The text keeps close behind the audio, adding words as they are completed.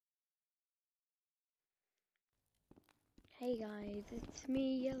Hey guys, it's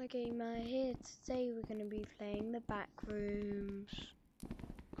me, Yellow Gamer here. Today we're going to be playing the backrooms.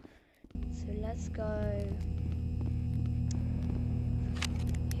 So let's go.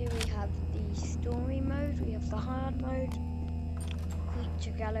 Here we have the story mode, we have the hard mode,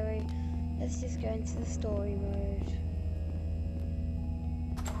 feature gallery. Let's just go into the story mode.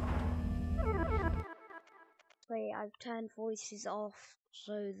 Wait, I've turned voices off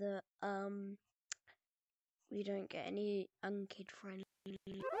so that we don't get any unkid friendly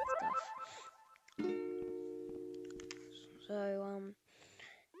stuff. So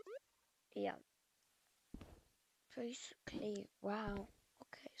yeah. Basically, wow.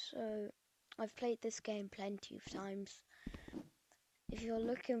 Okay, so I've played this game plenty of times. If you're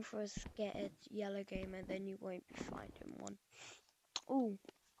looking for a scared yellow gamer, then you won't be finding one. Ooh,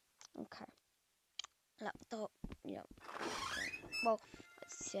 okay. Laptop, yep. Okay. Well,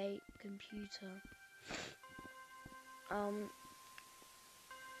 let's say computer.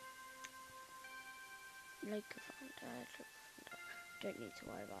 Like don't need to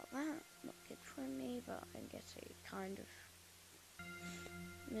worry about that. Not kid friendly, but I guess it kind of.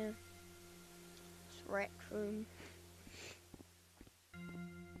 Yeah. It's rec room.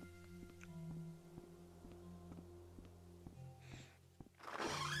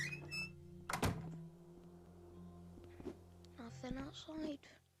 Nothing outside.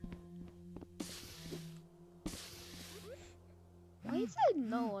 Why is there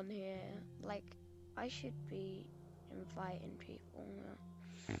no one here? Like, I should be inviting people now.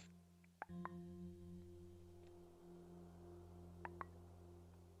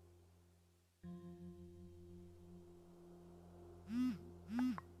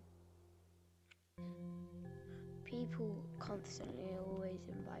 People constantly always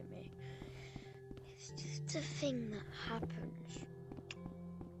invite me. It's just a thing that happens.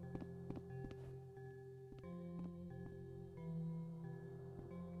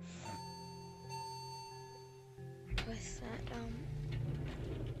 What's that?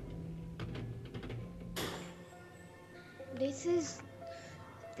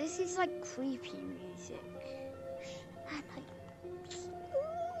 This is like creepy music. And like,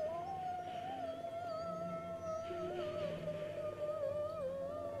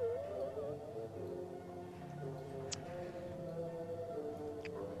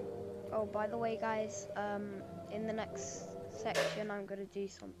 oh, by the way, guys, in the next section, I'm gonna do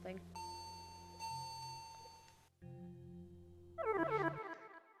something.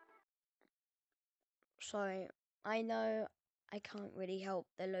 Sorry, I know I can't really help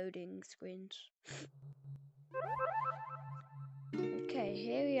the loading screens. Okay,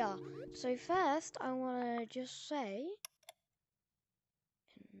 here we are. So first, I want to just say,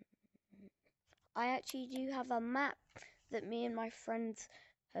 I actually do have a map that me and my friends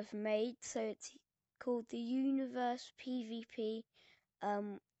have made. So it's called the Universe PvP.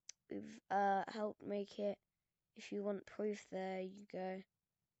 We've helped make it. If you want proof, there you go.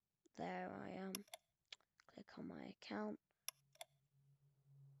 There I am. Click on my account.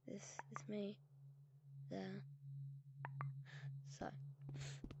 This is me. There. So.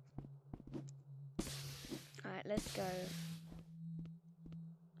 Alright, let's go.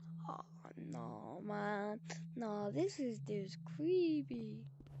 Oh, no, man. No, this is just creepy.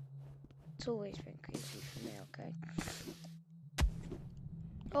 It's always been creepy for me, okay?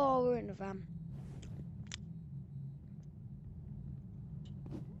 Oh, we're in a van.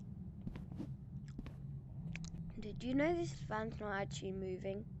 Did you know this van's not actually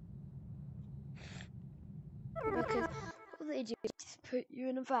moving? Because all they do is just put you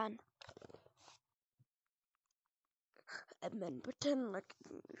in a van. And then pretend like it's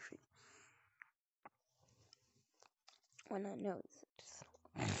moving. When I know it's just...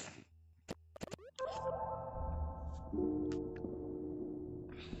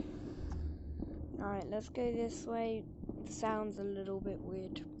 Alright, let's go this way. It sounds a little bit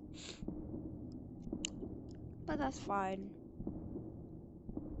weird. But that's fine.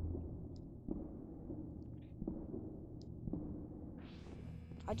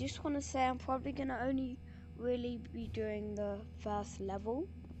 I just want to say I'm probably going to only really be doing the first level.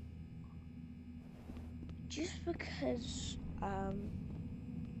 Just because, not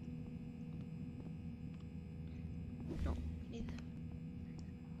really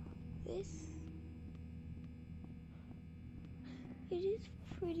this. It is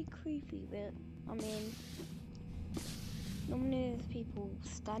pretty creepy, but I mean, normally there's people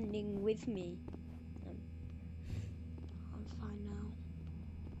standing with me. I'm fine now.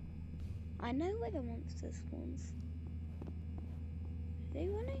 I know where the monster spawns. Are they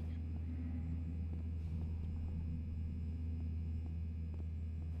running?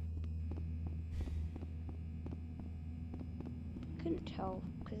 couldn't tell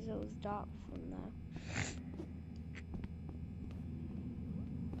because it was dark from there.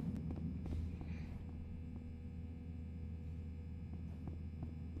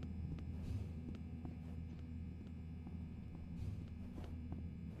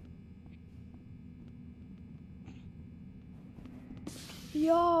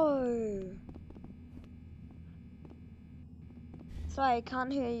 Yo! Sorry, I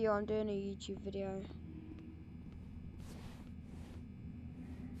can't hear you. I'm doing a YouTube video.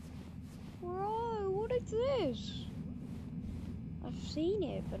 Bro, what is this? I've seen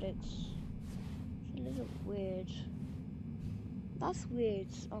it, but it's a little weird. That's weird.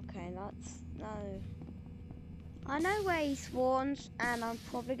 Okay, no. I know where he spawns, and I'm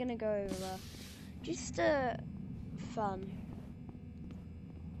probably gonna go over. Just fun.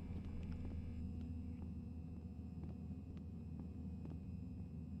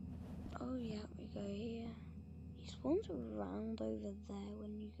 Oh yeah, we go here. He spawns around over there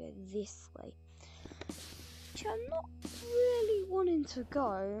when you go this way. Which I'm not really wanting to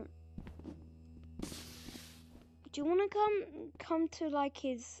go. Do you want to come to like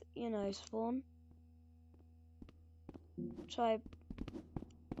his, spawn? So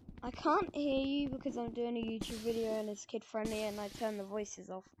I can't hear you because I'm doing a YouTube video and it's kid friendly and I turn the voices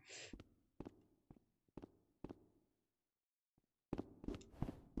off.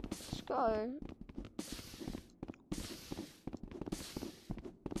 Let's go.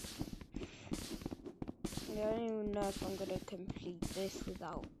 I don't even know if I'm gonna complete this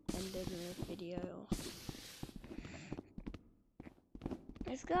without ending the video.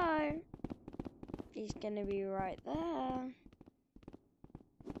 Let's go. He's gonna be right there.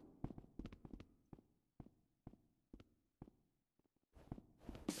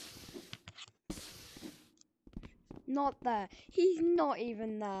 Not there. He's not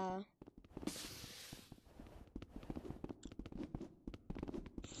even there.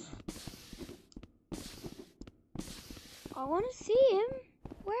 I want to see him.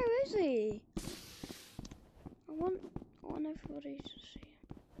 Where is he? I want everybody to see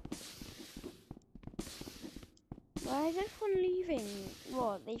him. Why is everyone leaving?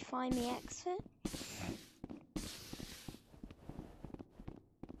 What? They find the exit?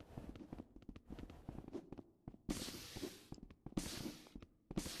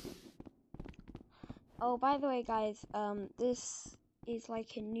 Oh, by the way, guys, this is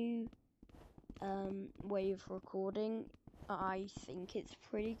like a new way of recording. I think it's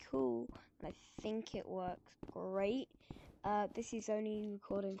pretty cool, and I think it works great. This is only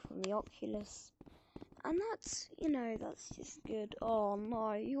recording from the Oculus, and that's just good. Oh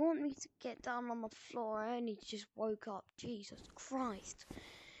no, you want me to get down on the floor? I only just woke up. Jesus Christ.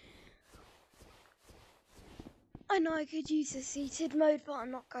 I know I could use the seated mode, but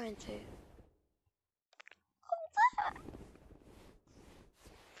I'm not going to. Oh, there!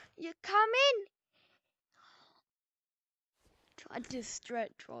 You're coming? I just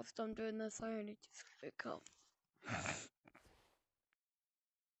stretch whilst I'm doing this. I only just pick up.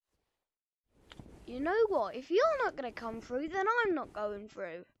 You know what? If you're not gonna come through, then I'm not going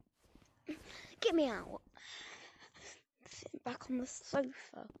through. Get me out. Sitting back on the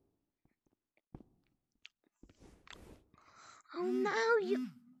sofa. Oh no,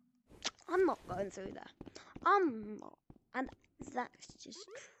 I'm not going through there. I'm not. And that's just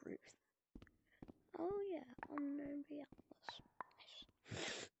truth. Oh yeah, I'm gonna be out this.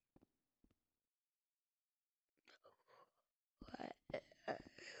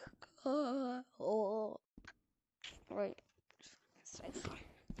 Oh, right. So far.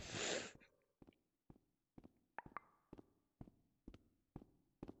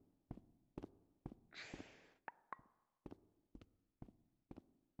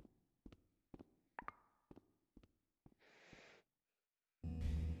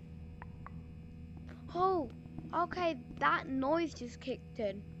 Oh, okay, that noise just kicked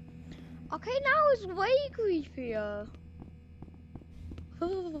in. Okay, now it's way creepier.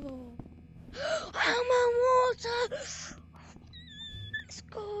 Oh. I'm on water! Let's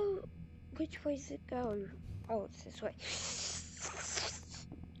go. Which way does it go? Oh, it's this way.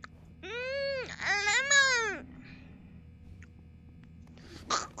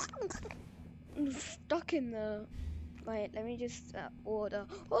 I'm stuck in there. Wait, let me just order.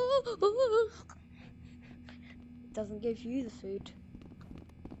 It doesn't give you the food.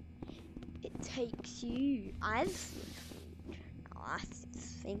 It takes you as the food. Oh, that's its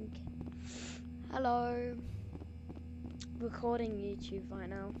thinking. Hello. Recording YouTube right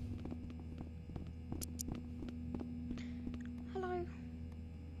now. Hello.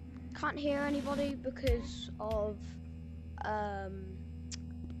 Can't hear anybody because of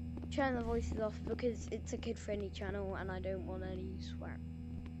turn the voices off because it's a kid-friendly channel and I don't want any swear.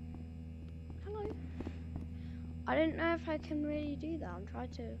 Hello. I don't know if I can really do that. I'm trying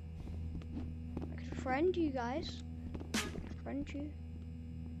to. I could friend you guys. Friend you.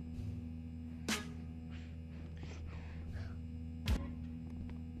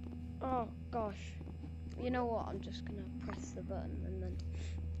 Oh gosh. You know what? I'm just gonna press the button and then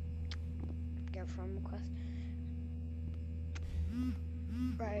go from request.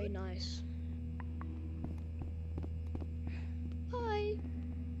 Very nice. Hi.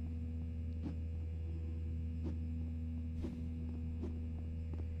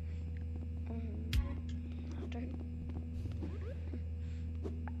 I don't.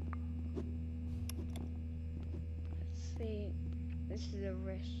 Let's see. This is a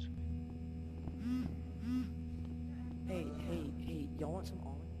risk. Hey, y'all want some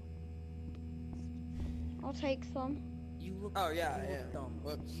almond? I'll take some. You look. Oh yeah, you yeah. look dumb.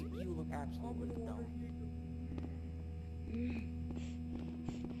 Whoops. You look absolutely dumb.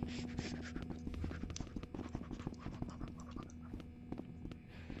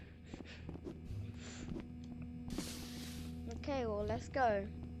 Okay, well, let's go.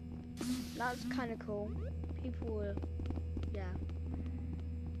 That's kind of cool. People were, yeah,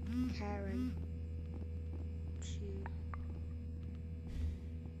 caring to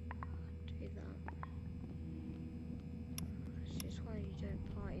do that. It's just why you don't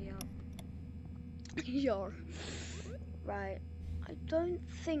party up. Yor. Right. I don't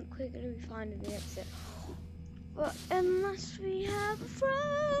think we're going to be finding the exit. But unless we have a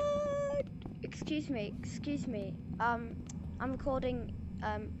friend. Excuse me. I'm recording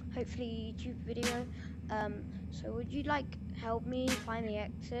hopefully YouTube video. So would you like help me find the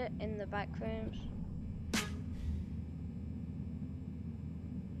exit in the back rooms?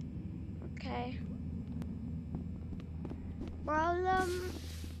 Okay. Well,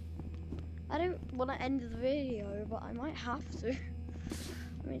 I don't want to end the video, but I might have to.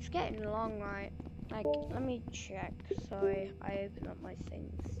 I mean, it's getting long, right? Like, let me check. Sorry, I open up my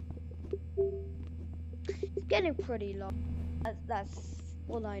things. It's getting pretty long. That's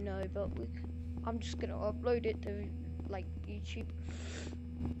all I know, but I'm just gonna upload it to like YouTube.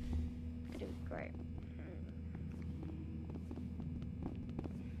 It'll be great.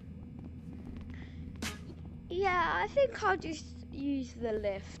 Yeah, I think I'll just use the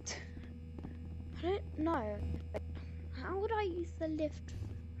lift. I don't know. How would I use the lift?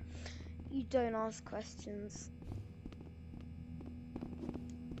 You don't ask questions.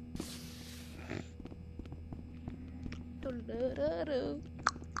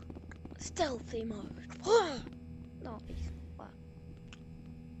 Stealthy mode. Nice.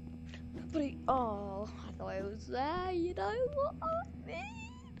 Oh, I thought it was there. You know what I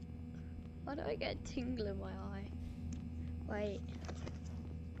mean? Why do I get a tingle in my eye? Wait.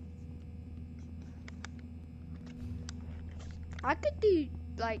 I could do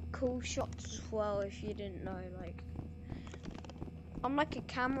like cool shots as well if you didn't know. Like, I'm like a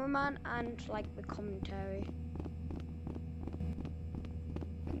cameraman and like the commentary.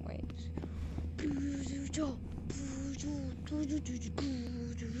 Wait.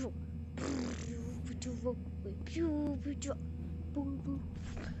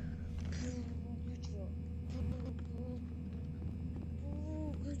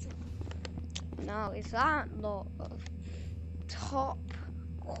 Now is that not top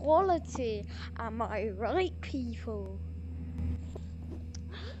quality? Am I right, people?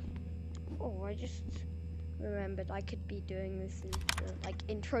 Oh, I just remembered I could be doing this like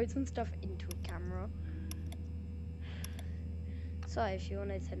intros and stuff into a camera. So if you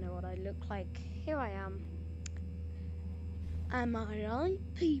wanted to know what I look like, here I am. Am I right,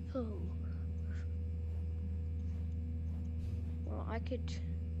 people? Well, I could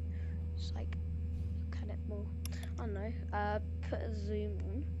just like look at it more. I don't know. Put a zoom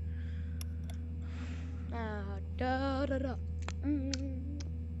on. Da da da.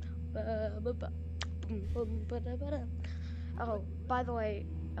 Oh, by the way,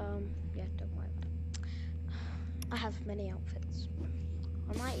 yeah, don't worry about it. I have many outfits.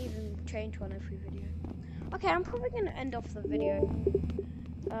 I might even change one every video. Okay, I'm probably gonna end off the video.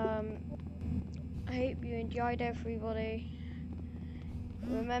 I hope you enjoyed, everybody.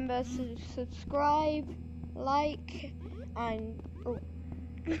 Remember to subscribe, like, and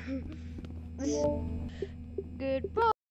goodbye.